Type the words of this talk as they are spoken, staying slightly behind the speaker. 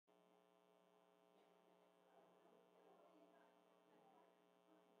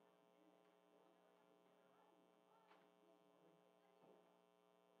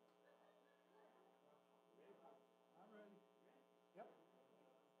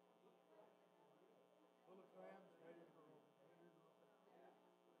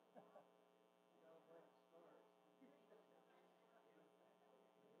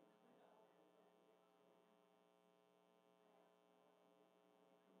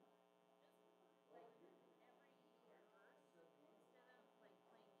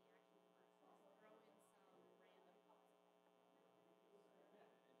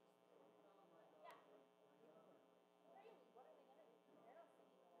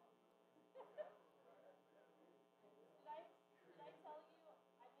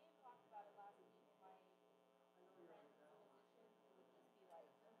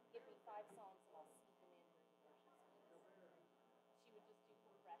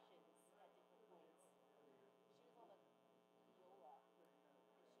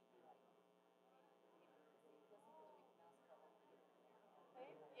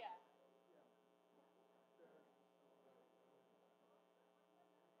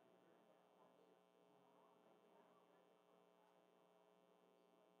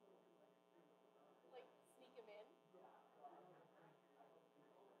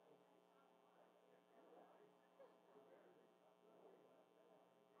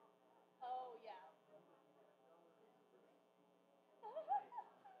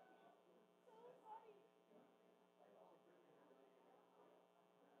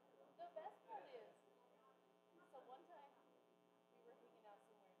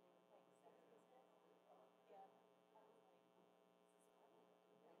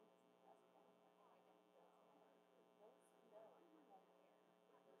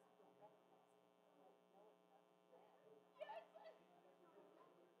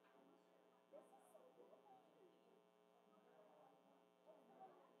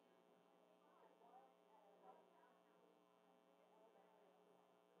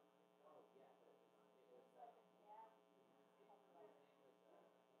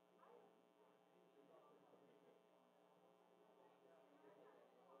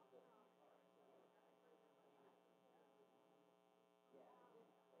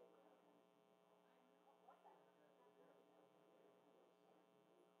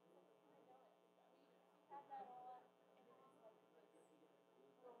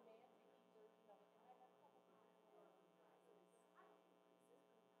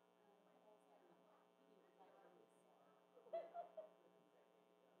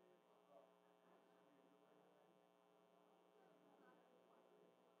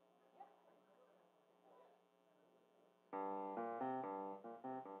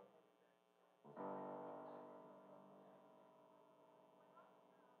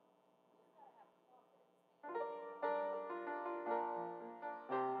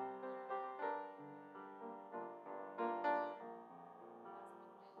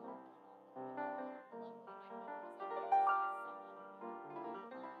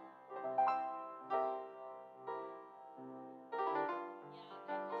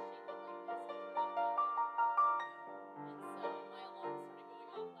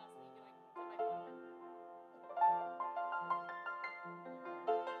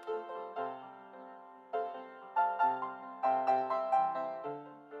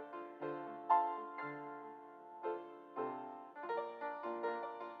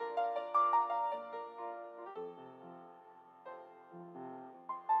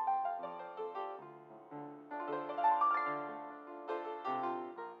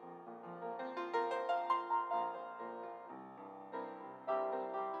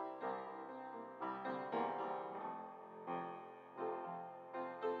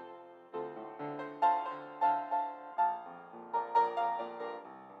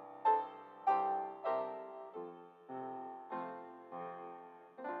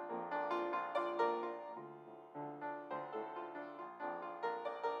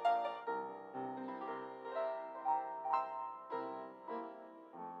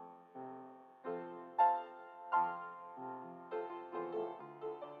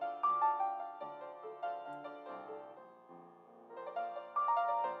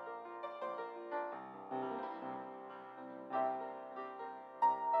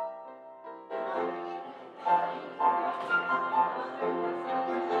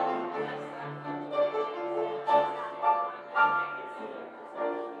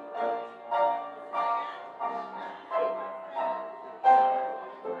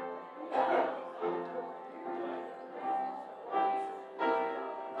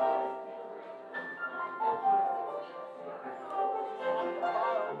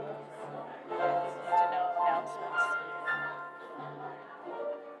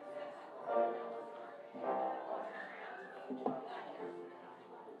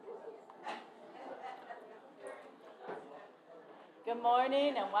Good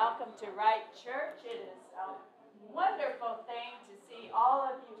morning and welcome to Wright Church. It is a wonderful thing to see all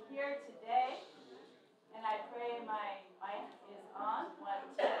of you here today. And I pray my mic is on.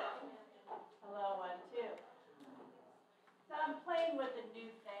 1, 2. Hello, 1, 2. So I'm playing with a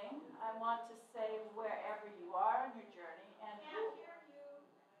new thing. I want to say wherever you are on your journey. And can't hear you.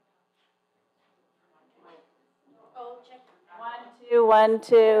 Oh, check. 1, 2, 1,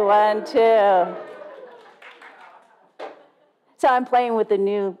 2, 1, 2. So I'm playing with the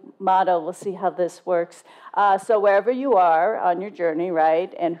new motto. We'll see how this works. So wherever you are on your journey,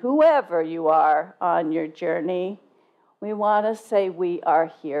 right, and whoever you are on your journey, we want to say we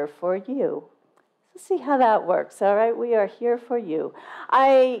are here for you. Let's see how that works, all right? We are here for you.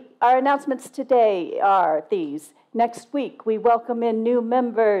 Our announcements today are these. Next week, we welcome in new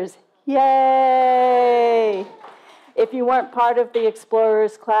members. Yay! If you weren't part of the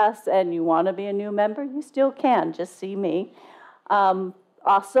Explorers class and you want to be a new member, you still can. Just see me.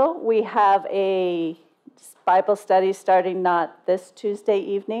 Also, we have a Bible study starting not this Tuesday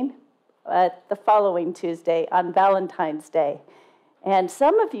evening, but the following Tuesday on Valentine's Day. And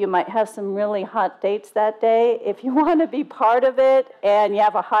some of you might have some really hot dates that day. If you want to be part of it and you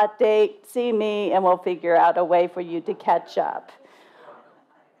have a hot date, see me and we'll figure out a way for you to catch up.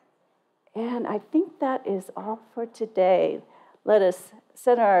 And I think that is all for today. Let us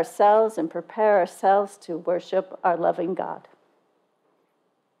center ourselves and prepare ourselves to worship our loving God.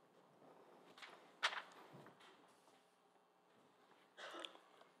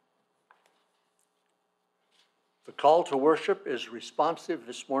 The call to worship is responsive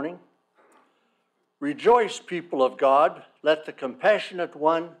this morning. Rejoice, people of God. Let the compassionate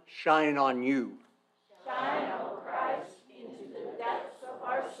one shine on you. Shine, O Christ, into the depths of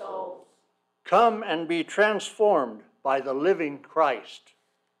our souls. Come and be transformed by the living Christ.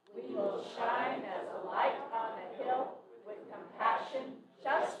 We will shine as a light on a hill with compassion,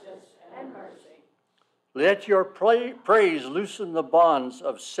 justice, and mercy. Let your praise loosen the bonds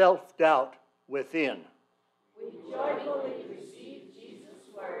of self-doubt within. We joyfully receive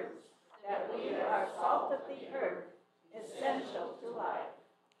Jesus' words that we are salt of the earth, essential to life.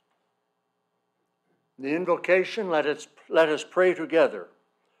 In the invocation, let us pray together.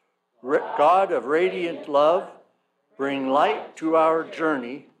 God of radiant love, bring light to our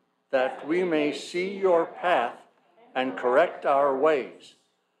journey that we may see your path and correct our ways.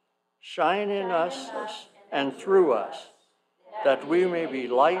 Shine in us and through us, that we may be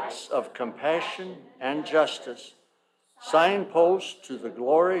lights of compassion and justice, signposts to the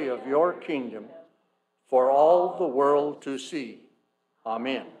glory of your kingdom for all the world to see.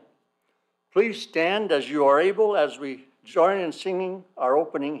 Amen. Please stand as you are able as we join in singing our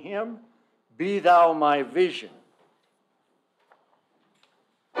opening hymn, Be Thou My Vision.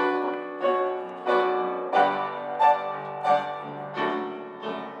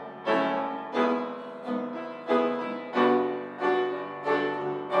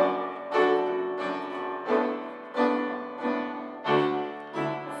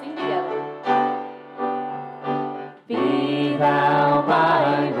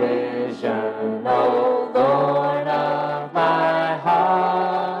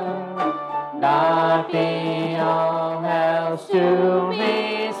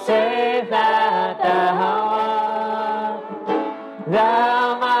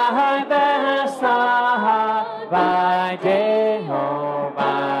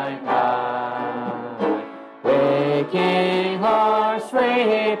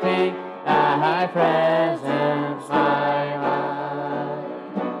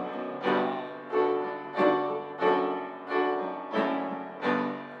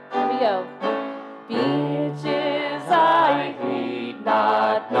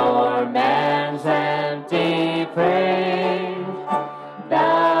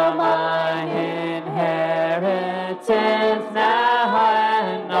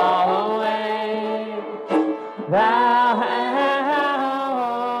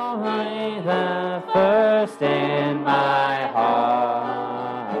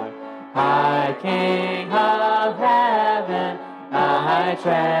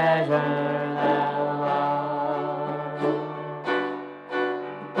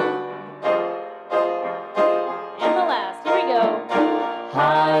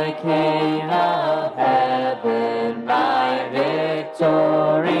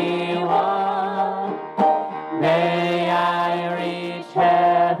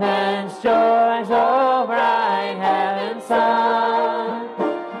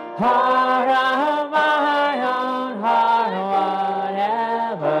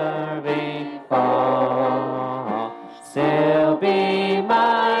 Be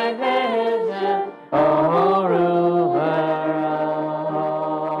my vision, O ruler of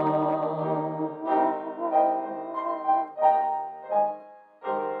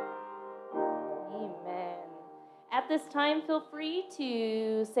this time, feel free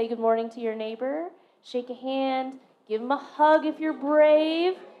to say good morning to your neighbor, shake a hand, give them a hug if you're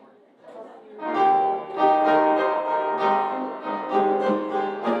brave.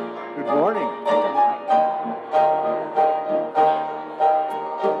 Good morning.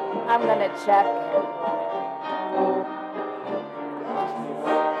 I'm going to check.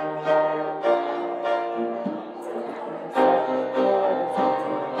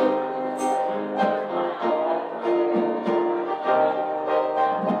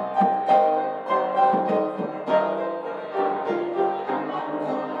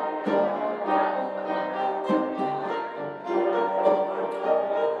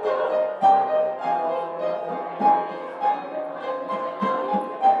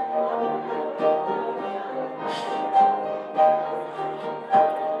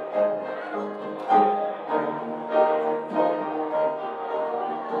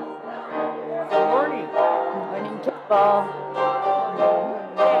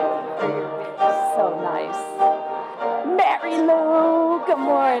 So nice. Mary Lou, good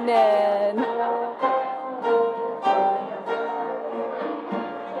morning.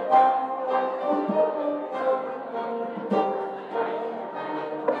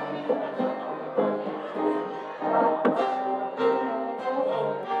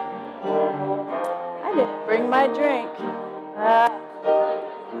 I didn't bring my drink.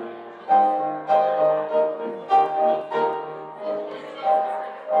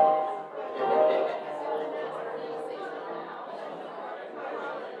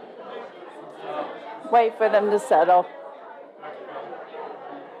 Wait for them to settle.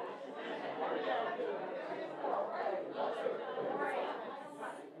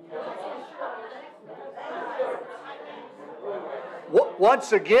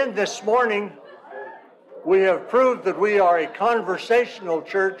 Once again this morning, we have proved that we are a conversational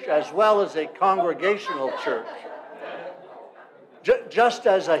church as well as a congregational church. Just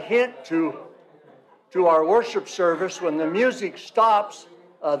as a hint to our worship service, when the music stops,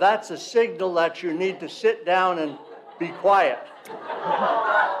 that's a signal that you need to sit down and be quiet.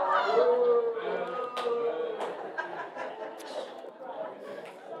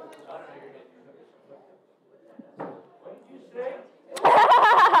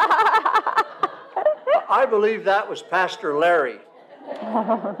 I believe that was Pastor Larry.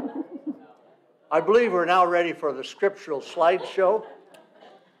 I believe we're now ready for the scriptural slideshow.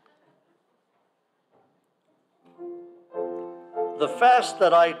 The fast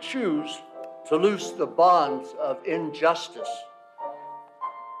that I choose to loose the bonds of injustice.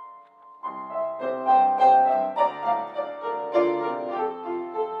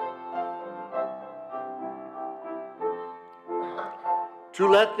 To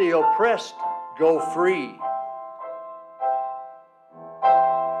let the oppressed go free.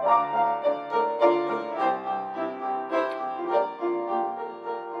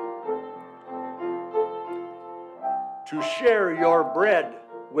 To share your bread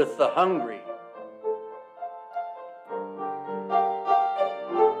with the hungry.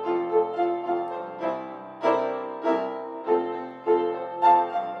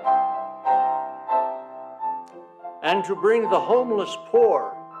 And to bring the homeless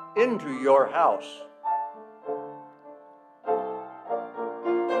poor into your house.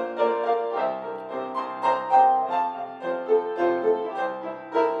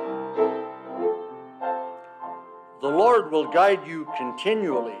 The Lord will guide you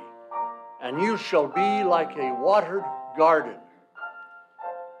continually, and you shall be like a watered garden.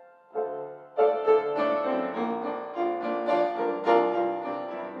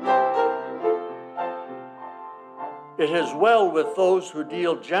 It is well with those who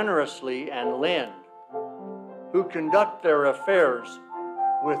deal generously and lend, who conduct their affairs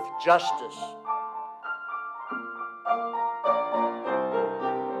with justice.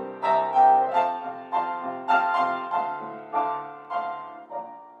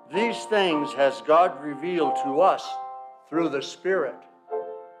 These things has God revealed to us through the Spirit.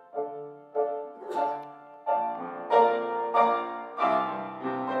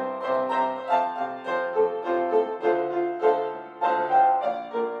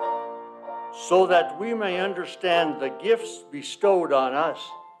 So that we may understand the gifts bestowed on us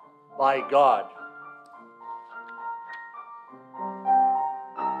by God.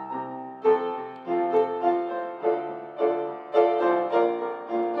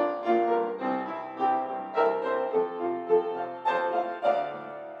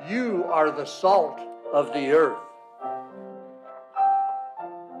 You are the salt of the earth.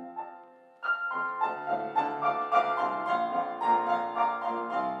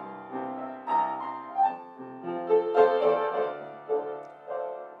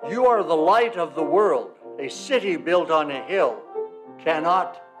 You are the light of the world. A city built on a hill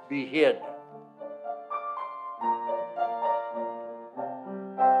cannot be hid.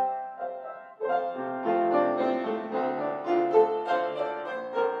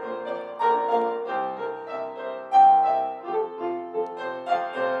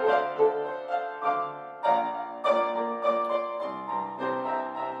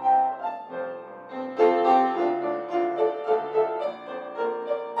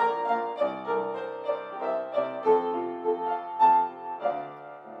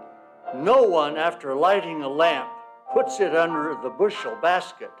 No one, after lighting a lamp, puts it under the bushel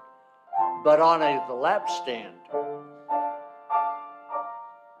basket, but on the lampstand.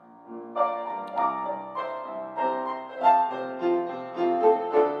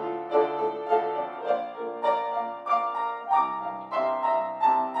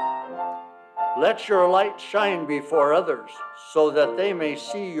 Let your light shine before others, so that they may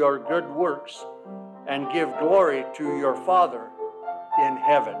see your good works and give glory to your Father in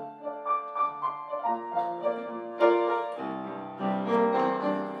heaven.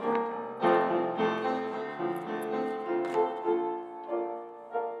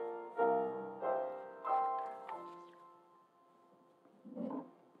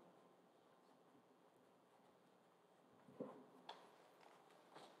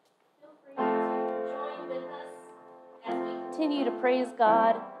 Continue to praise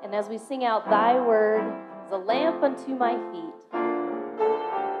God, and as we sing out Thy Word is a lamp unto my feet.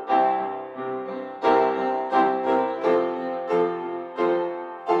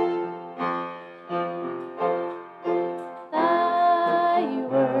 Thy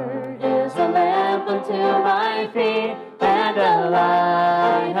Word is a lamp unto my feet, and a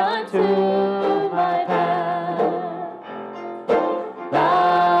light unto my path.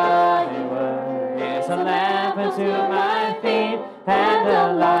 Thy Word is a lamp unto my feet, and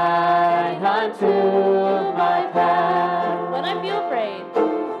a light unto my path. When I feel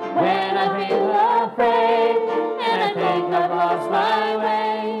afraid, and I think I've lost my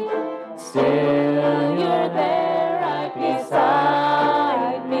way, still you're there right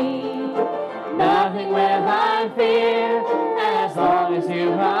beside me. Nothing will I fear, as long as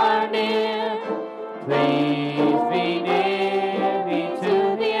you are near. Please be near me to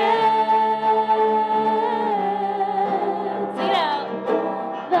the end. Sing it out.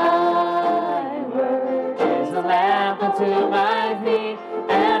 Thy word is a lamp unto my feet,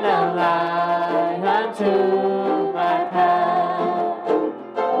 and a light unto my path.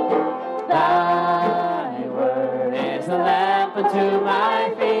 Thy word is a lamp unto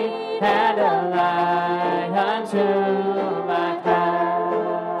my feet, and a light unto my path.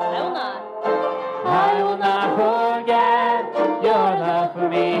 I will not forget your love for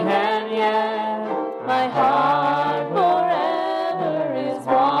me, and yet my heart forever is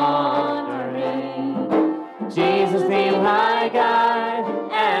wandering. Jesus, be my guide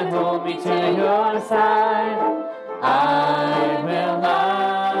and hold me to your side. I will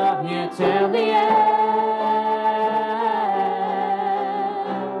love you till the end.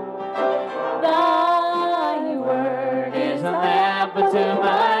 Thy word is a lamp unto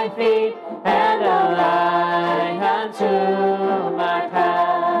my feet, and a light unto my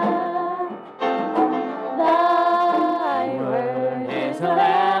path. Thy word is a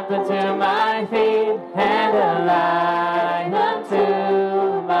lamp unto my feet, and a light unto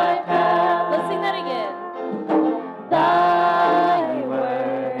my path. Let's sing that again. Thy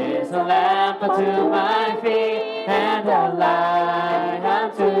word is a lamp unto my feet, and a light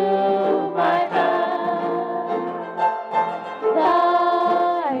unto my path.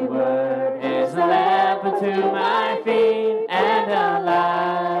 Thy word is a lamp unto my feet, and a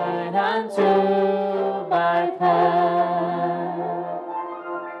light unto my path.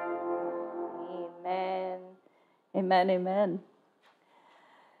 Amen. Amen, amen.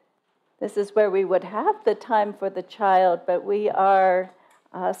 This is where we would have the time for the child, but we are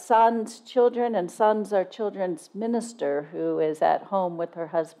Son's children, and Son's our children's minister who is at home with her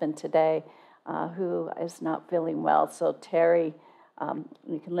husband today, who is not feeling well. So Terry,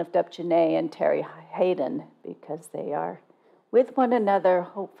 you can lift up Janae and Terry Hayden, because they are with one another.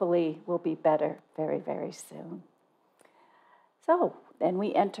 Hopefully will be better very, very soon. So then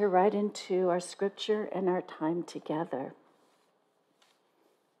we enter right into our scripture and our time together.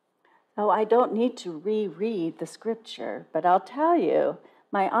 Oh, I don't need to reread the scripture, but I'll tell you,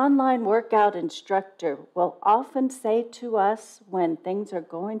 my online workout instructor will often say to us when things are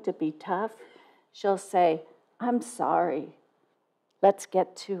going to be tough, she'll say, "I'm sorry. Let's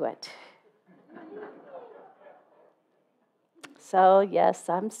get to it." So yes,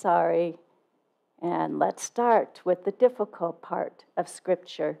 I'm sorry. And let's start with the difficult part of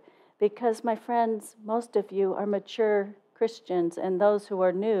scripture, Because, my friends, most of you are mature Christians, and those who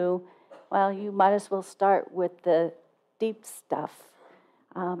are new, well, you might as well start with the deep stuff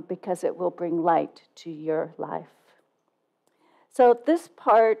because it will bring light to your life. So this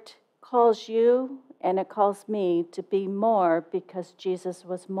part calls you and it calls me to be more because Jesus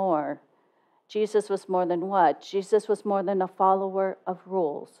was more. Jesus was more than what? Jesus was more than a follower of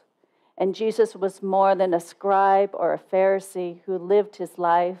rules. And Jesus was more than a scribe or a Pharisee who lived his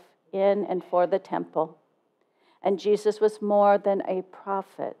life in and for the temple. And Jesus was more than a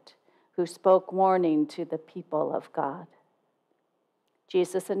prophet who spoke warning to the people of God.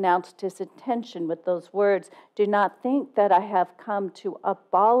 Jesus announced his intention with those words, "Do not think that I have come to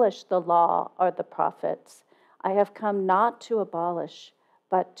abolish the law or the prophets. I have come not to abolish,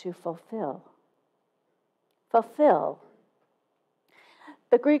 but to fulfill." Fulfill.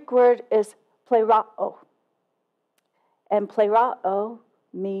 The Greek word is plerao. And plerao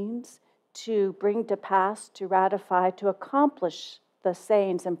means to bring to pass, to ratify, to accomplish the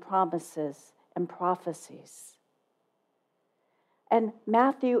sayings and promises and prophecies. And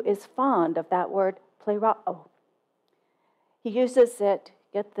Matthew is fond of that word plerao. He uses it,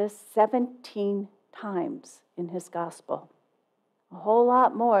 get this, 17 times in his gospel. A whole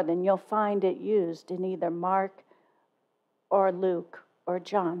lot more than you'll find it used in either Mark or Luke or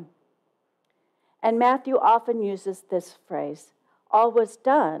John. And Matthew often uses this phrase, "All was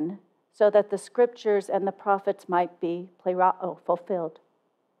done so that the scriptures and the prophets might be plerao, fulfilled."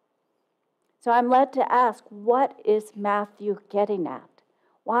 So I'm led to ask, what is Matthew getting at?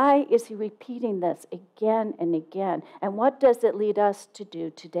 Why is he repeating this again and again? And what does it lead us to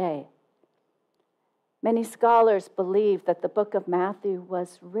do today? Many scholars believe that the book of Matthew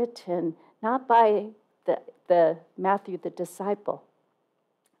was written not by the Matthew the disciple,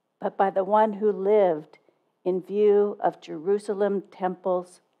 but by the one who lived in view of Jerusalem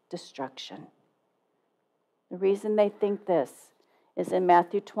temple's destruction. The reason they think this is in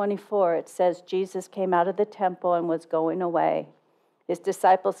Matthew 24. It says, Jesus came out of the temple and was going away. His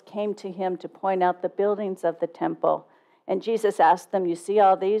disciples came to him to point out the buildings of the temple. And Jesus asked them, "You see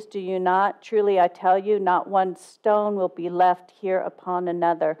all these, do you not? Truly I tell you, not one stone will be left here upon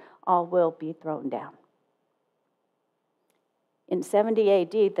another. All will be thrown down." In 70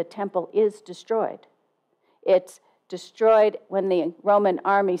 AD, the temple is destroyed. It's destroyed when the Roman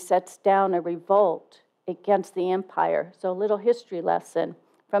army sets down a revolt against the empire. So a little history lesson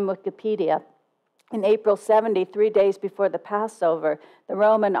from Wikipedia. In April 70, 3 days before the Passover, the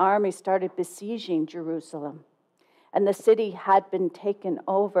Roman army started besieging Jerusalem. And the city had been taken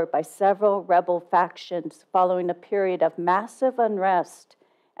over by several rebel factions following a period of massive unrest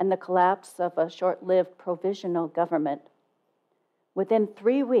and the collapse of a short-lived provisional government. Within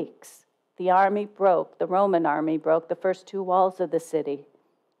 3 weeks, the Roman army broke the first 2 walls of the city,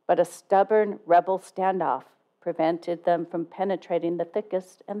 but a stubborn rebel standoff prevented them from penetrating the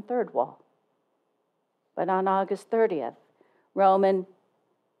thickest and third wall. But on August 30th, Roman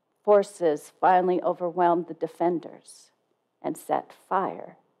forces finally overwhelmed the defenders and set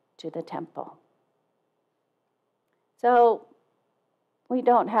fire to the temple. So we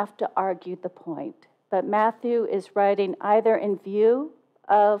don't have to argue the point, but Matthew is writing either in view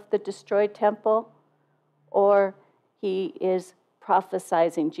of the destroyed temple or he is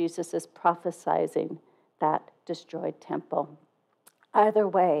prophesizing, Jesus is prophesizing that destroyed temple. Either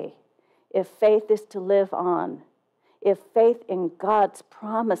way, if faith is to live on, if faith in God's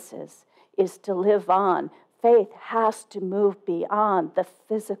promises is to live on, faith has to move beyond the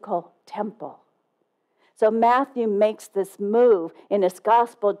physical temple. So Matthew makes this move. In his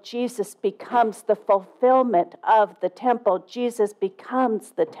gospel, Jesus becomes the fulfillment of the temple. Jesus becomes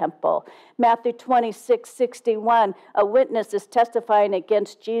the temple. Matthew 26:61, a witness is testifying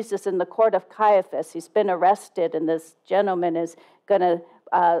against Jesus in the court of Caiaphas. He's been arrested, and this gentleman is going to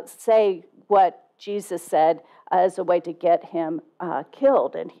say what Jesus said as a way to get him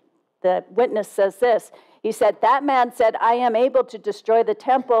killed. And the witness says this. He said, "That man said, I am able to destroy the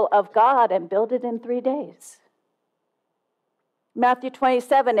temple of God and build it in 3 days." Matthew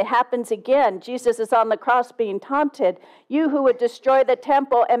 27, it happens again. Jesus is on the cross being taunted. "You who would destroy the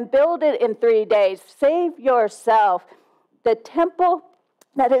temple and build it in 3 days, save yourself." The temple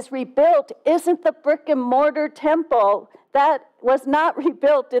that is rebuilt isn't the brick and mortar temple that was not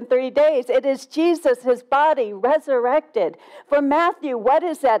rebuilt in 3 days. It is Jesus, his body, resurrected. For Matthew, what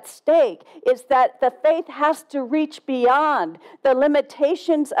is at stake is that the faith has to reach beyond the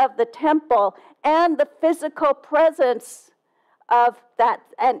limitations of the temple and the physical presence of that.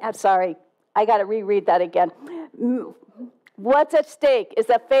 And I'm sorry, I got to reread that again. What's at stake is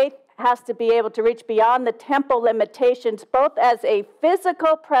that faith has to be able to reach beyond the temple limitations, both as a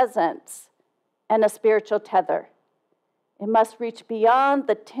physical presence and a spiritual tether. It must reach beyond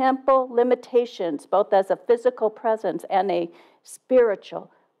the temple limitations, both as a physical presence and a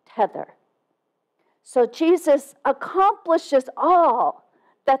spiritual tether. So Jesus accomplishes all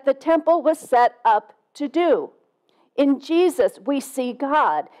that the temple was set up to do. In Jesus, we see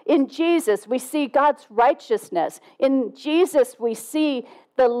God. In Jesus, we see God's righteousness. In Jesus, we see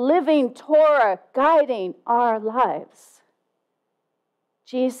the living Torah guiding our lives.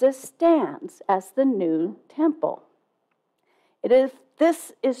 Jesus stands as the new temple. If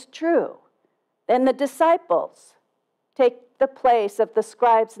this is true, then the disciples take the place of the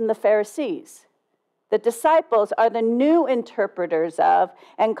scribes and the Pharisees. The disciples are the new interpreters of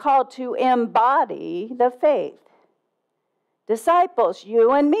and called to embody the faith. Disciples,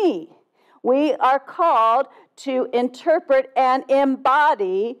 you and me, we are called to interpret and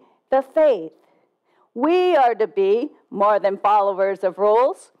embody the faith. We are to be more than followers of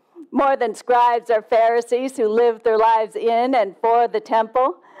rules, more than scribes or Pharisees who lived their lives in and for the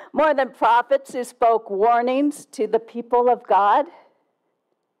temple, more than prophets who spoke warnings to the people of God.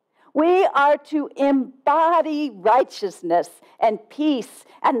 We are to embody righteousness and peace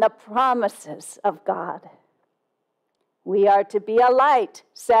and the promises of God. We are to be a light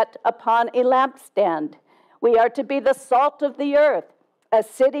set upon a lampstand. We are to be the salt of the earth, a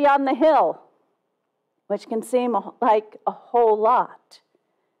city on the hill, which can seem like a whole lot,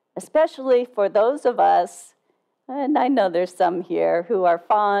 especially for those of us, and I know there's some here, who are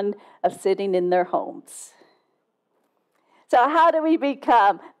fond of sitting in their homes. So how do we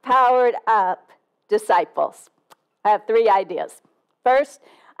become powered up disciples? I have 3 ideas. First,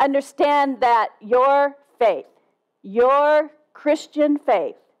 understand that your faith, your Christian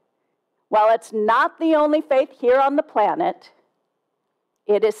faith, while it's not the only faith here on the planet,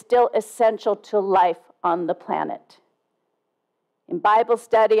 it is still essential to life on the planet. In Bible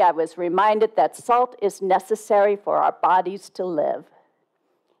study, I was reminded that salt is necessary for our bodies to live.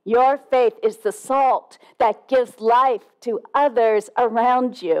 Your faith is the salt that gives life to others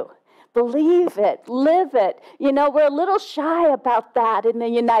around you. Believe it, live it. You know, we're a little shy about that in the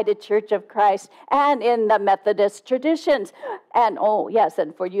United Church of Christ and in the Methodist traditions. And oh, yes,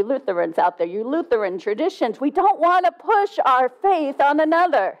 and for you Lutherans out there, you Lutheran traditions, we don't want to push our faith on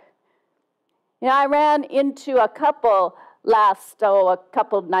another. You know, I ran into a couple a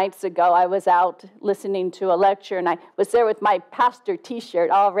couple nights ago. I was out listening to a lecture, and I was there with my pastor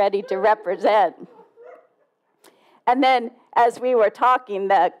t-shirt all ready to represent. And then as we were talking,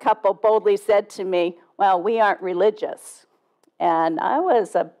 the couple boldly said to me, well, we aren't religious. And I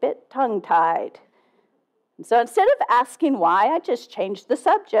was a bit tongue-tied. And so instead of asking why, I just changed the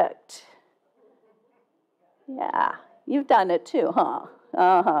subject. Yeah, you've done it too, huh?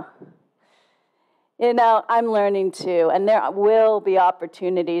 Uh-huh. You know, I'm learning too, and there will be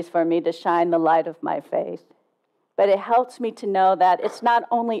opportunities for me to shine the light of my faith. But it helps me to know that it's not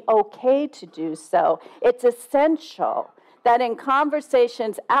only okay to do so, it's essential that in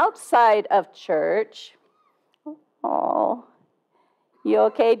conversations outside of church, oh, you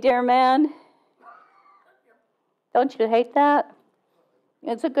okay, dear man? Don't you hate that?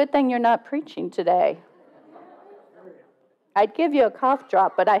 It's a good thing you're not preaching today. I'd give you a cough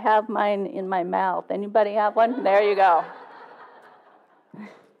drop, but I have mine in my mouth. Anybody have one? There you go.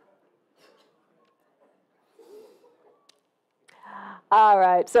 All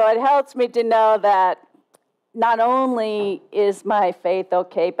right, so it helps me to know that not only is my faith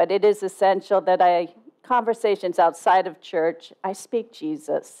okay, but it is essential that conversations outside of church, I speak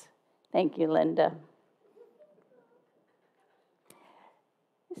Jesus. Thank you, Linda.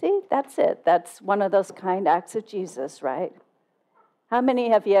 See, that's it. That's one of those kind acts of Jesus, right? How many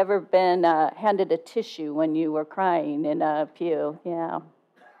have you ever been handed a tissue when you were crying in a pew? Yeah.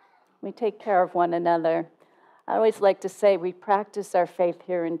 We take care of one another. I always like to say we practice our faith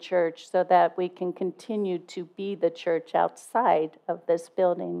here in church so that we can continue to be the church outside of this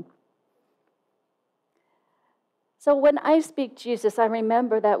building. So when I speak Jesus, I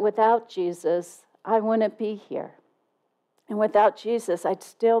remember that without Jesus, I wouldn't be here. And without Jesus, I'd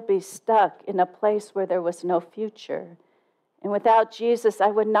still be stuck in a place where there was no future. And without Jesus, I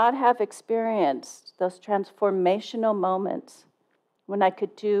would not have experienced those transformational moments when I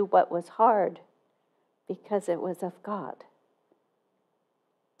could do what was hard because it was of God.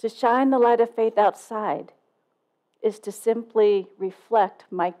 To shine the light of faith outside is to simply reflect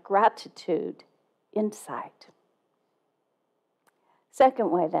my gratitude inside.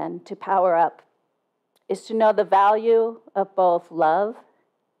 Second way, then, to power up is to know the value of both love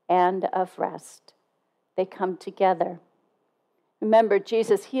and of rest. They come together. Remember,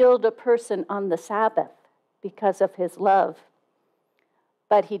 Jesus healed a person on the Sabbath because of his love.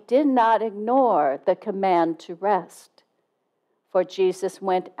 But he did not ignore the command to rest, for Jesus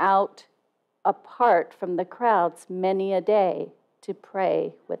went out apart from the crowds many a day to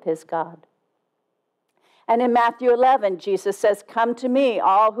pray with his God. And in Matthew 11, Jesus says, "Come to me,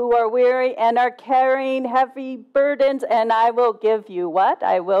 all who are weary and are carrying heavy burdens, and I will give you" what?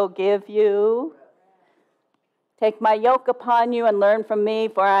 I will give you. "Take my yoke upon you and learn from me,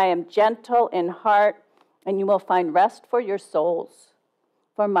 for I am gentle in heart, and you will find rest for your souls.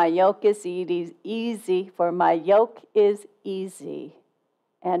 For my yoke is easy, for my yoke is easy,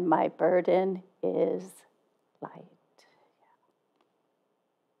 and my burden is light."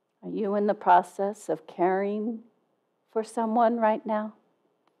 Are you in the process of caring for someone right now?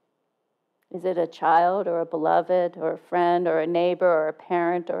 Is it a child or a beloved or a friend or a neighbor or a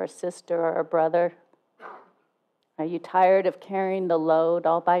parent or a sister or a brother? Are you tired of carrying the load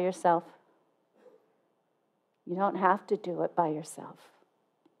all by yourself? You don't have to do it by yourself.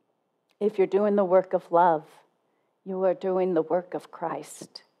 If you're doing the work of love, you are doing the work of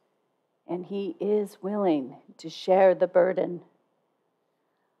Christ, and he is willing to share the burden.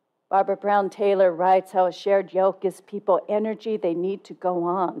 Barbara Brown Taylor writes how a shared yoke gives people energy they need to go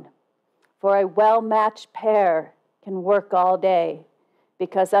on. For a well-matched pair can work all day,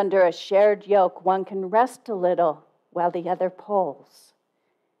 because under a shared yoke, one can rest a little while the other pulls.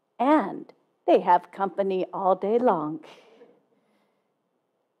 And they have company all day long.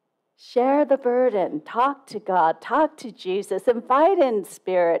 Share the burden. Talk to God. Talk to Jesus. Invite in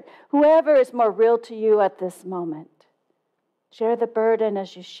spirit whoever is more real to you at this moment. Share the burden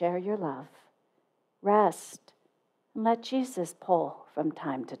as you share your love. Rest and let Jesus pull from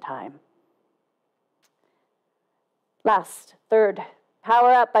time to time. Last, third,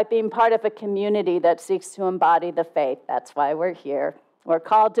 power up by being part of a community that seeks to embody the faith. That's why we're here. We're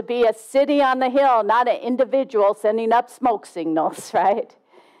called to be a city on the hill, not an individual sending up smoke signals, right?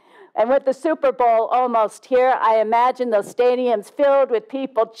 And with the Super Bowl almost here, I imagine those stadiums filled with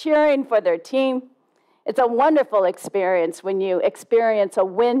people cheering for their team. It's a wonderful experience when you experience a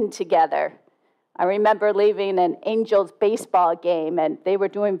win together. I remember leaving an Angels baseball game, and they were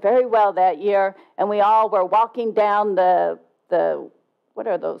doing very well that year, and we all were walking down the what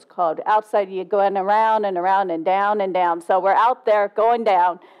are those called? Outside, you going around and around and down and down. So we're out there going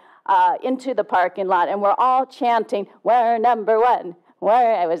down into the parking lot, and we're all chanting, "We're number one."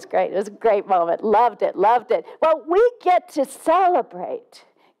 It was great. It was a great moment. Loved it, loved it. Well, we get to celebrate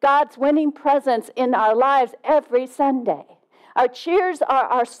God's winning presence in our lives every Sunday. Our cheers are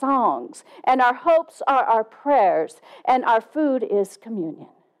our songs, and our hopes are our prayers, and our food is communion.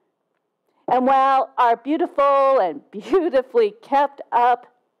 And while our beautiful and beautifully kept up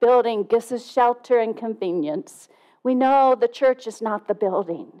building gives us shelter and convenience, we know the church is not the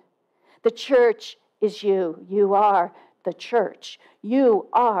building. The church is you. You are the church. You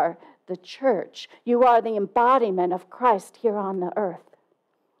are the church. You are the embodiment of Christ here on the earth.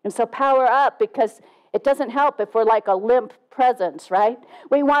 And so power up, because it doesn't help if we're like a limp presence, right?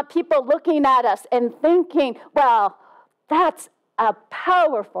 We want people looking at us and thinking, well, that's a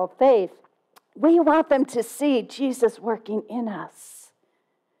powerful faith. We want them to see Jesus working in us.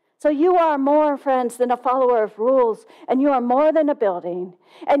 So you are more, friends, than a follower of rules, and you are more than a building,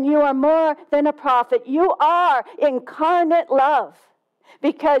 and you are more than a prophet. You are incarnate love,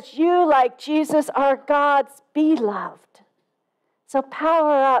 because you, like Jesus, are God's beloved. So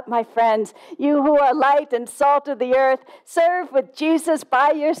power up, my friends, you who are light and salt of the earth. Serve with Jesus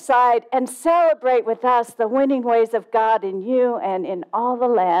by your side and celebrate with us the winning ways of God in you and in all the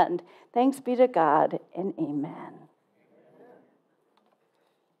land. Thanks be to God, and amen.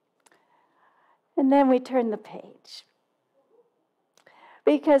 And then we turn the page,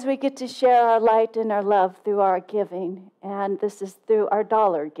 because we get to share our light and our love through our giving. And this is through our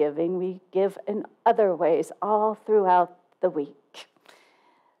dollar giving. We give in other ways all throughout the week.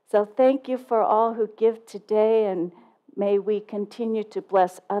 So thank you for all who give today, and may we continue to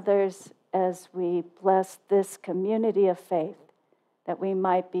bless others as we bless this community of faith, that we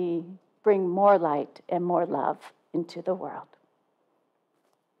might bring more light and more love into the world.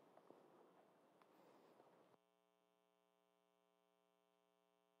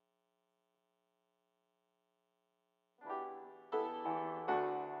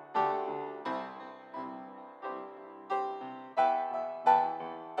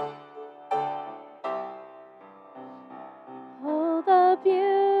 Oh, the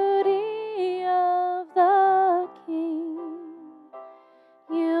beauty of the King.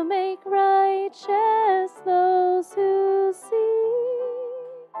 You make righteous those who seek.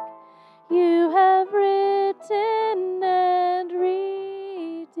 You have written and read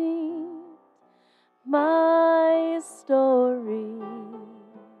story.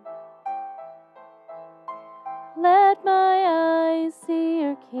 Let my eyes see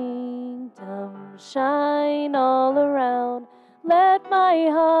your kingdom shine all around. Let my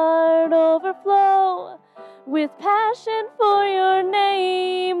heart overflow with passion for your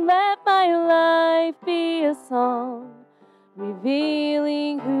name. Let my life be a song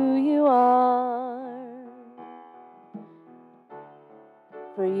revealing who you are.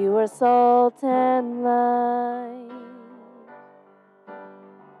 For you are salt and light.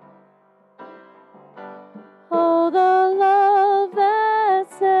 Oh, the love that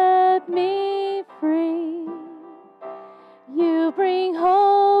set me free. You bring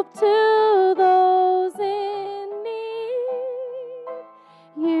hope to those in need.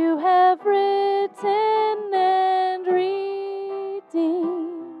 You have written and redeemed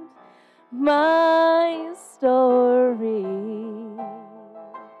my story.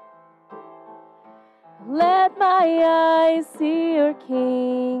 Let my eyes see your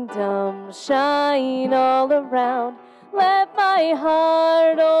kingdom shine all around. Let my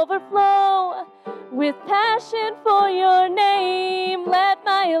heart overflow with passion for your name. Let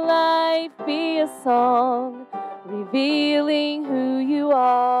my life be a song revealing who you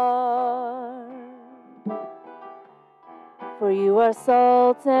are. For you are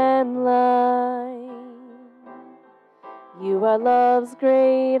salt and light. You are love's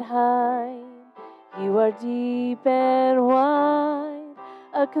great height. You are deep and wide,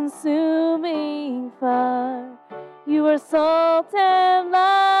 a consuming fire. You are salt and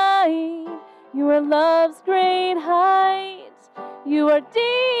light. You are love's great height. You are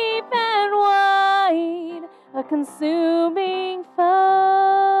deep and wide, a consuming fire.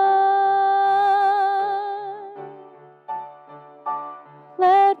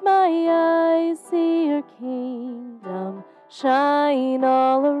 Let my eyes see your kingdom shine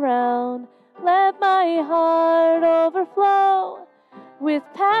all around. Let my heart overflow with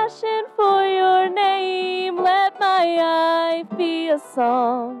passion for your name. Let my life be a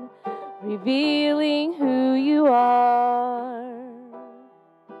song revealing who you are.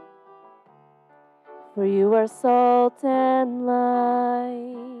 For you are salt and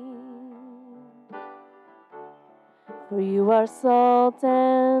light. For you are salt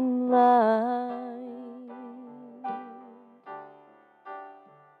and light.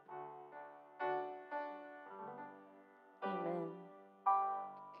 Amen.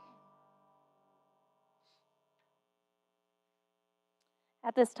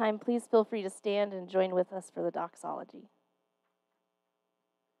 At this time, please feel free to stand and join with us for the doxology.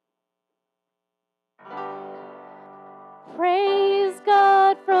 Praise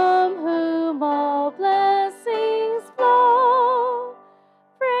God from whom all blessings flow.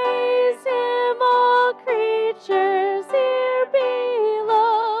 Praise Him, all creatures here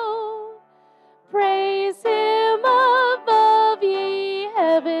below. Praise Him above, ye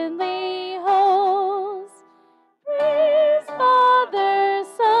heavenly hosts. Praise Father,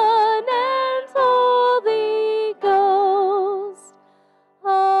 Son, and Holy Ghost.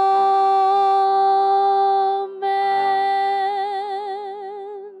 Amen.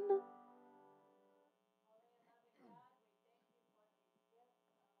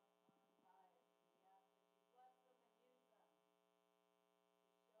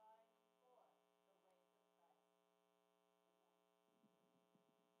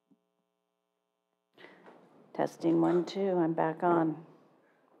 Testing 1, 2, I'm back on.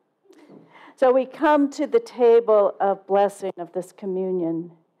 So we come to the table of blessing of this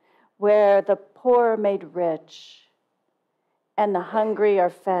communion, where the poor are made rich, and the hungry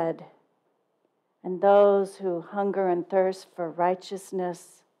are fed, and those who hunger and thirst for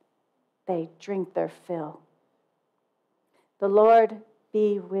righteousness, they drink their fill. The Lord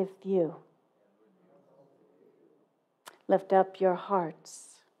be with you. Lift up your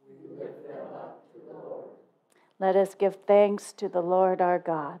hearts. We lift them up to the Lord. Let us give thanks to the Lord our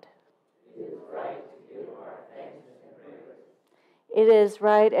God. It is right to give our thanks and praise. It is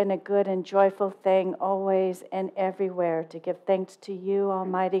right and a good and joyful thing always and everywhere to give thanks to you,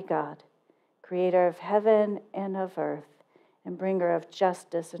 Almighty God, creator of heaven and of earth, and bringer of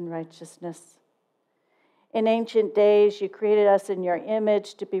justice and righteousness. In ancient days, you created us in your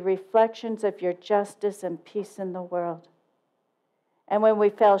image to be reflections of your justice and peace in the world. And when we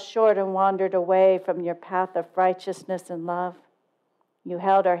fell short and wandered away from your path of righteousness and love, you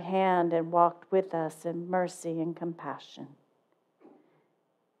held our hand and walked with us in mercy and compassion.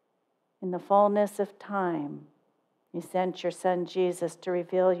 In the fullness of time, you sent your Son Jesus to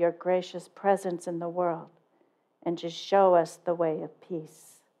reveal your gracious presence in the world and to show us the way of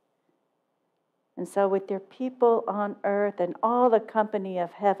peace. And so with your people on earth and all the company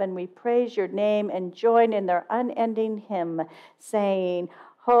of heaven, we praise your name and join in their unending hymn, saying,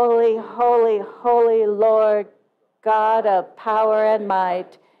 Holy, holy, holy Lord, God of power and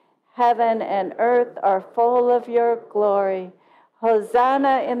might, heaven and earth are full of your glory.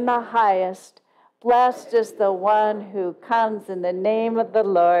 Hosanna in the highest. Blessed is the one who comes in the name of the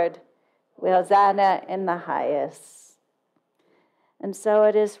Lord. Hosanna in the highest. And so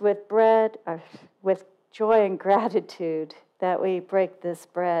it is with with joy and gratitude that we break this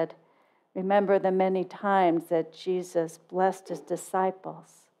bread. Remember the many times that Jesus blessed his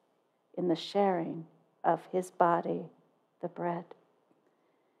disciples in the sharing of his body, the bread.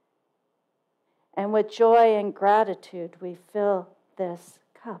 And with joy and gratitude, we fill this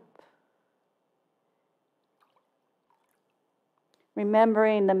cup.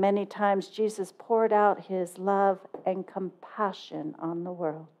 Remembering the many times Jesus poured out his love and compassion on the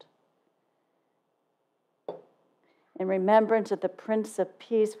world. In remembrance of the Prince of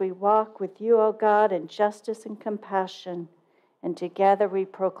Peace, we walk with you, O God, in justice and compassion. And together we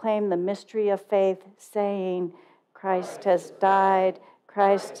proclaim the mystery of faith, saying, Christ has died,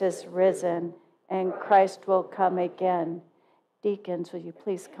 Christ has risen, and Christ will come again. Deacons, will you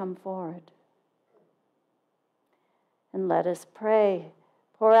please come forward? And let us pray.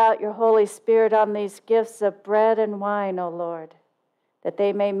 Pour out your Holy Spirit on these gifts of bread and wine, O Lord, that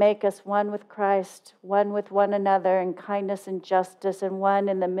they may make us one with Christ, one with one another in kindness and justice, and one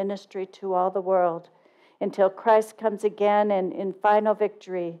in the ministry to all the world, until Christ comes again and in final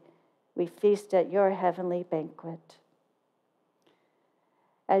victory, we feast at your heavenly banquet.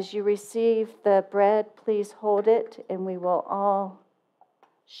 As you receive the bread, please hold it, and we will all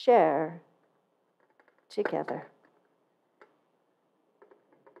share together.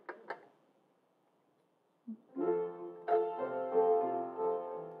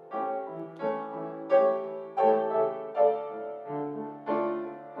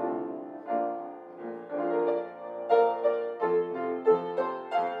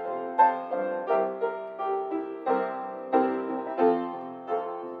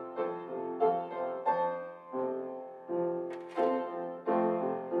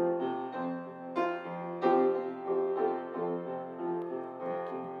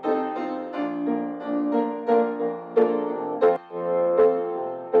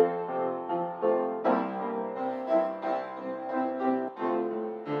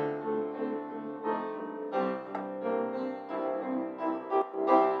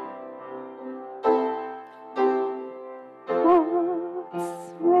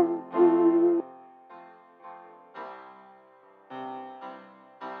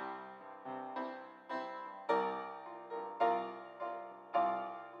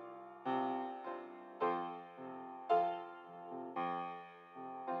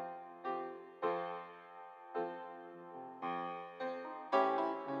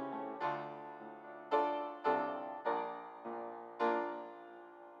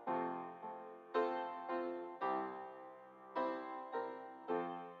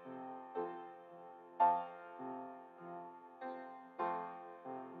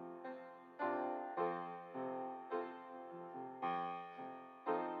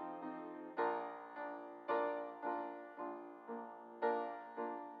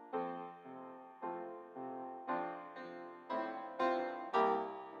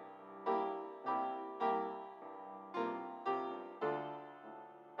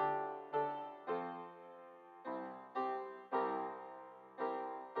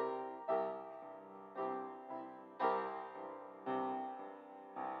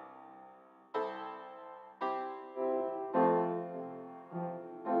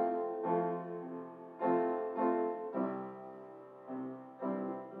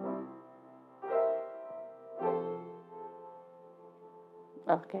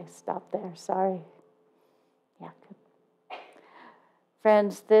 Okay, stop there. Sorry. Yeah.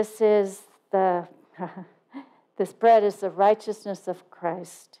 Friends, this bread is the righteousness of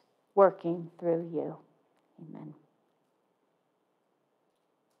Christ working through you. Amen.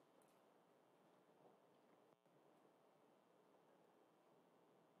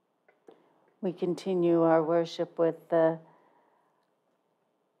 We continue our worship with the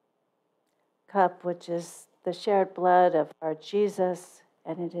cup, which is the shared blood of our Jesus,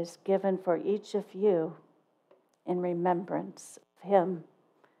 and it is given for each of you in remembrance of him.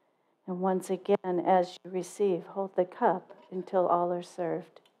 And once again, as you receive, hold the cup until all are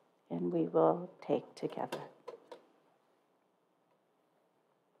served, and we will take together.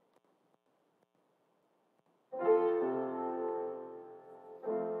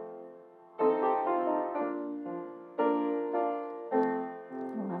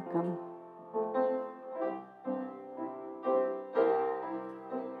 Welcome.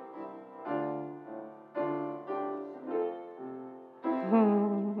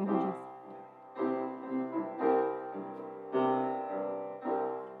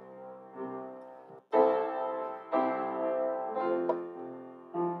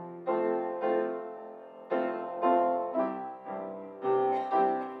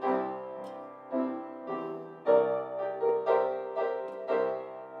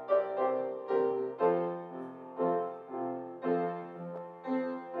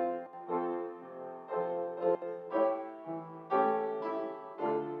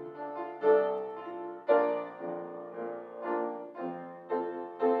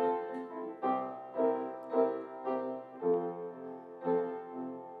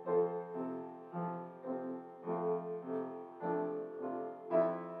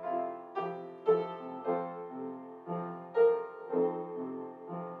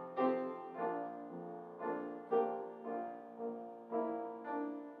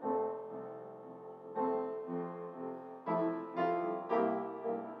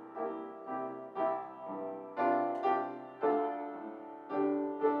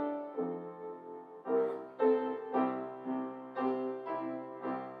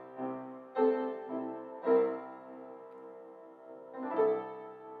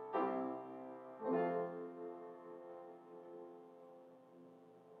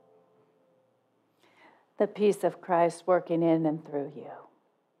 the peace of Christ working in and through you.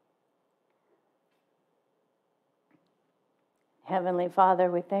 Heavenly Father,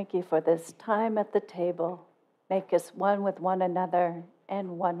 we thank you for this time at the table. Make us one with one another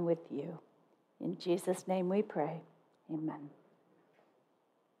and one with you. In Jesus' name we pray. Amen.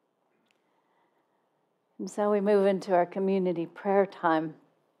 And so we move into our community prayer time.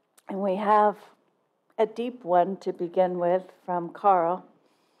 And we have a deep one to begin with from Carl.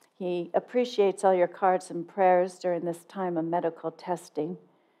 He appreciates all your cards and prayers during this time of medical testing.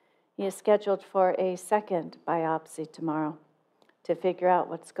 He is scheduled for a second biopsy tomorrow to figure out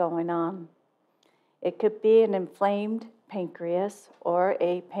what's going on. It could be an inflamed pancreas or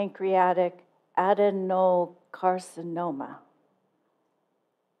a pancreatic adenocarcinoma.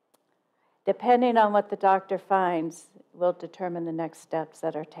 Depending on what the doctor finds, will determine the next steps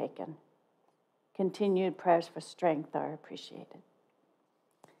that are taken. Continued prayers for strength are appreciated.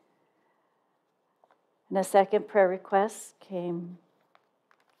 And a second prayer request came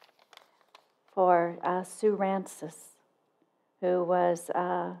for Sue Rancis, who was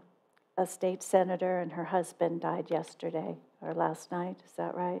a state senator, and her husband died yesterday or last night. Is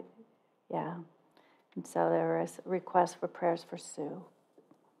that right? Yeah. And so there was a request for prayers for Sue.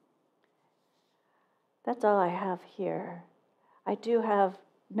 That's all I have here. I do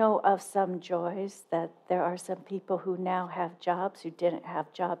know of some joys that there are some people who now have jobs who didn't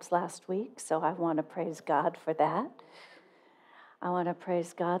have jobs last week, so I want to praise God for that. I want to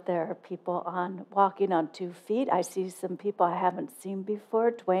praise God. There are people walking on 2 feet. I see some people I haven't seen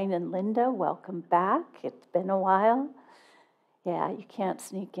before. Dwayne and Linda, welcome back. It's been a while. Yeah, you can't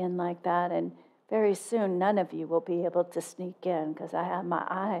sneak in like that, and very soon none of you will be able to sneak in because I have my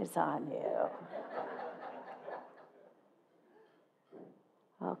eyes on you.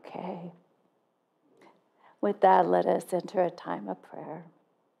 Okay. With that, let us enter a time of prayer.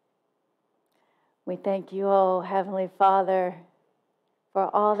 We thank you, O Heavenly Father,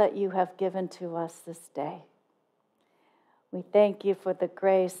 for all that you have given to us this day. We thank you for the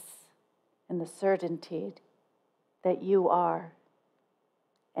grace and the certainty that you are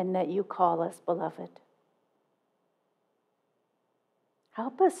and that you call us beloved.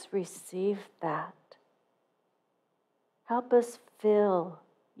 Help us receive that. Help us feel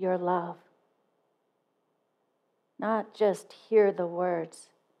your love. Not just hear the words,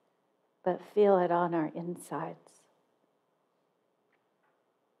 but feel it on our insides.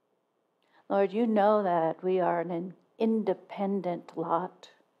 Lord, you know that we are an independent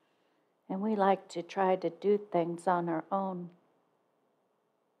lot, and we like to try to do things on our own.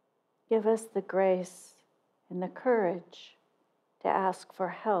 Give us the grace and the courage to ask for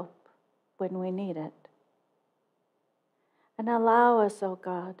help when we need it. And allow us, O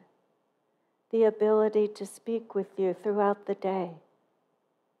God, the ability to speak with you throughout the day.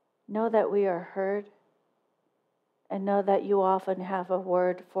 Know that we are heard, and know that you often have a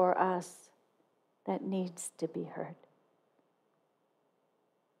word for us that needs to be heard.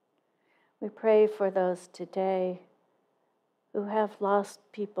 We pray for those today who have lost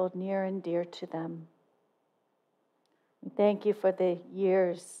people near and dear to them. We thank you for the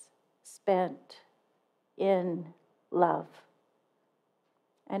years spent in love,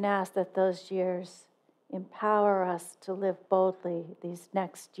 and ask that those years empower us to live boldly these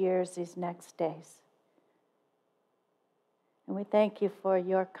next years, these next days. And we thank you for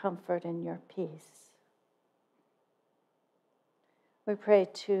your comfort and your peace. We pray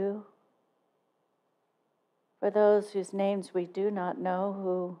too for those whose names we do not know,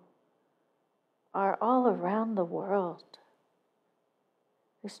 who are all around the world,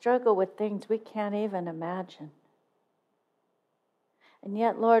 who struggle with things we can't even imagine. And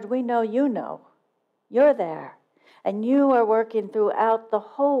yet, Lord, we know you know. You're there. And you are working throughout the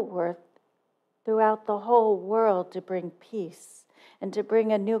whole world to bring peace and to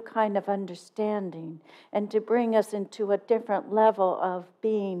bring a new kind of understanding and to bring us into a different level of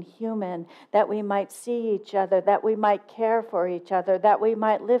being human, that we might see each other, that we might care for each other, that we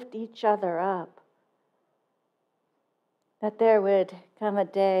might lift each other up. That there would come a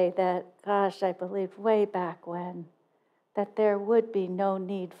day that, gosh, I believed way back when, that there would be no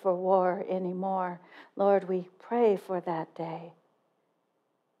need for war anymore. Lord, we pray for that day.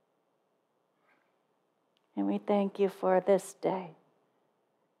 And we thank you for this day,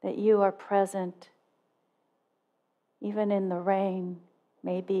 that you are present even in the rain,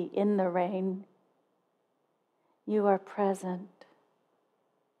 maybe in the rain. You are present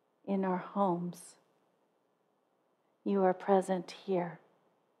in our homes. You are present here.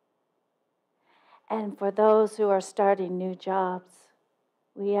 And for those who are starting new jobs,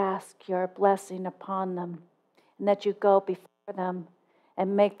 we ask your blessing upon them, and that you go before them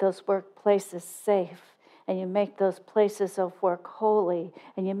and make those workplaces safe, and you make those places of work holy,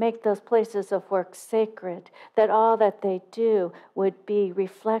 and you make those places of work sacred, that all that they do would be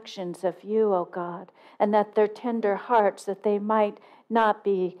reflections of you, O God, and that their tender hearts, that they might not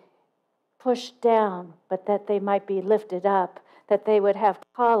be pushed down, but that they might be lifted up, that they would have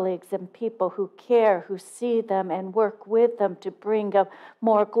colleagues and people who care, who see them and work with them to bring a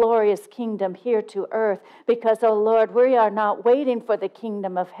more glorious kingdom here to earth. Because, oh Lord, we are not waiting for the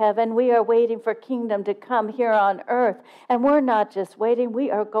kingdom of heaven. We are waiting for kingdom to come here on earth. And we're not just waiting. We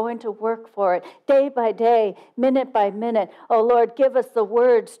are going to work for it day by day, minute by minute. Oh Lord, give us the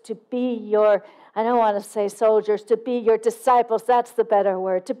words to be your, I don't want to say soldiers, to be your disciples. That's the better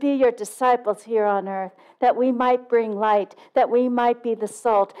word. To be your disciples here on earth, that we might bring light, that we might be the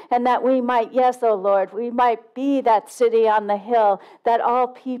salt, and that we might, yes, oh Lord, we might be that city on the hill that all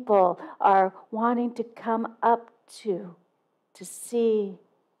people are wanting to come up to see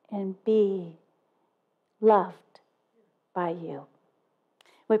and be loved by you.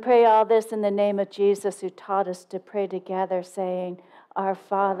 We pray all this in the name of Jesus, who taught us to pray together, saying, Our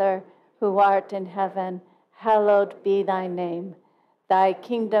Father, who art in heaven, hallowed be thy name. Thy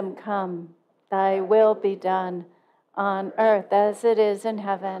kingdom come, thy will be done, on earth as it is in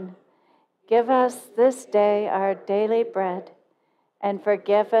heaven. Give us this day our daily bread, and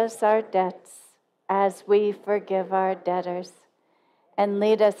forgive us our debts as we forgive our debtors. And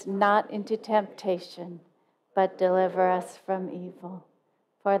lead us not into temptation, but deliver us from evil.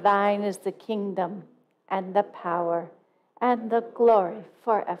 For thine is the kingdom, and the power, and the glory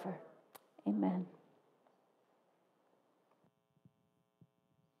forever. Amen.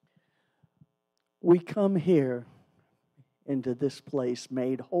 We come here into this place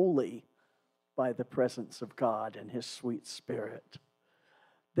made holy by the presence of God and His sweet Spirit,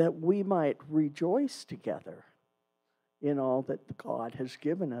 that we might rejoice together in all that God has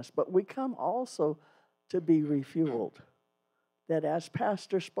given us. But we come also to be refueled, that as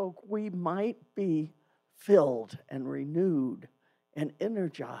Pastor spoke, we might be filled and renewed and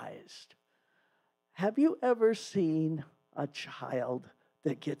energized. Have you ever seen a child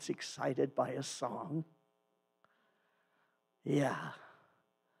that gets excited by a song? Yeah.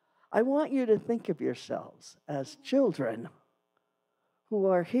 I want you to think of yourselves as children who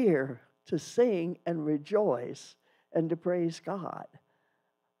are here to sing and rejoice and to praise God.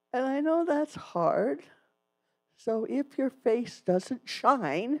 And I know that's hard. So if your face doesn't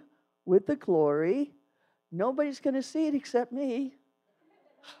shine with the glory, nobody's going to see it except me.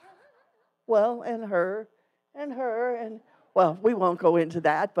 Well, and her, and well, we won't go into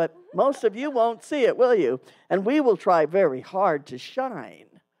that, but most of you won't see it, will you? And we will try very hard to shine.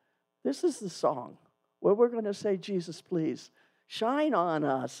 This is the song where we're going to say, Jesus, please, shine on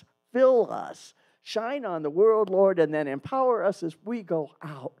us, fill us, shine on the world, Lord, and then empower us as we go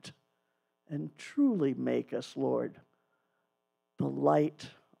out and truly make us, Lord, the light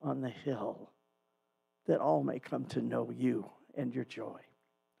on the hill, that all may come to know you and your joy.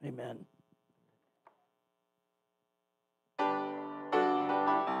 Amen.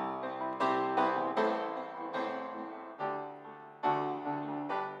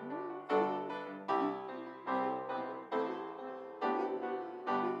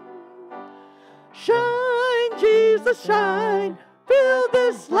 Shine, Jesus, shine, fill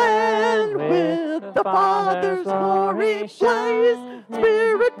this land with the Father's glory. Blaze,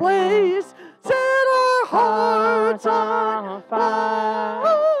 Spirit, blaze, set our hearts on fire.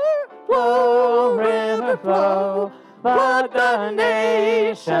 Flow, river, flow, flood the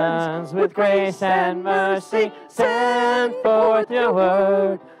nations with grace and mercy. Send forth your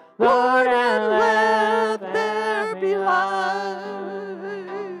word, Lord, and let there be light.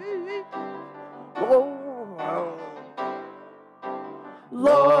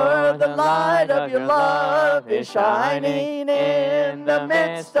 Lord, the light of your love is shining in the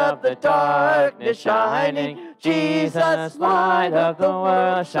midst of the darkness shining. Jesus, light of the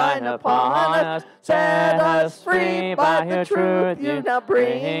world, shine upon us. Set us free by your truth. You now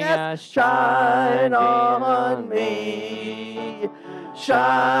bring us. Shine on me.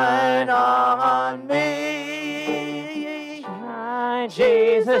 Shine on me. Shine,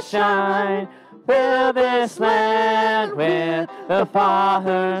 Jesus, shine. Fill this land with the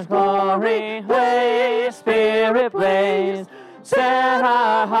Father's glory. Blaze, Spirit, blaze. Set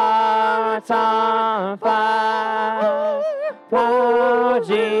our hearts on fire. Flow,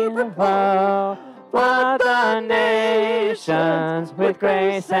 Jesus, flow. Flood the nations with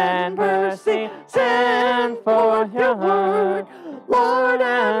grace and mercy. Send forth your word, Lord,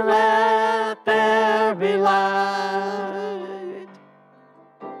 and let there be light.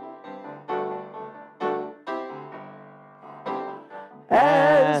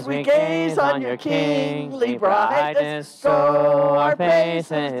 As we we gaze on your kingly brightness, so our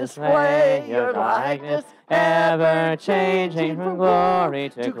faces display your likeness, ever changing from glory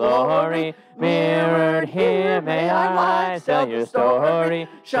to glory. Mirrored here, may our lives tell your story.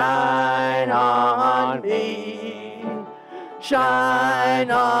 Shine on me,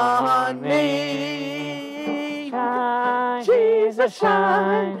 shine on me. Shine, Jesus,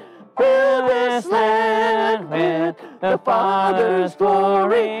 shine. Fill this land with the Father's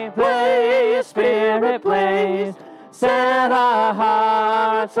glory. Blaze, Spirit, blaze. Set our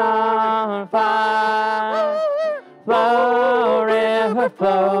hearts on fire. Flow, river,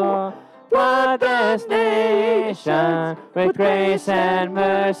 flow. Flood this nation with grace and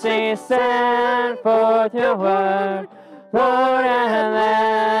mercy. Send forth your word, Lord, and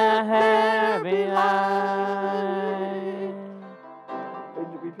let there be light. Can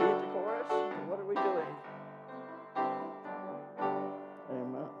you repeat the chorus? What are we doing?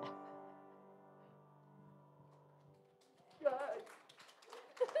 Amen.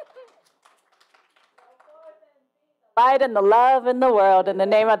 Light and the love in the world, in the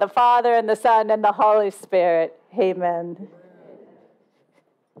name of the Father, and the Son, and the Holy Spirit. Amen.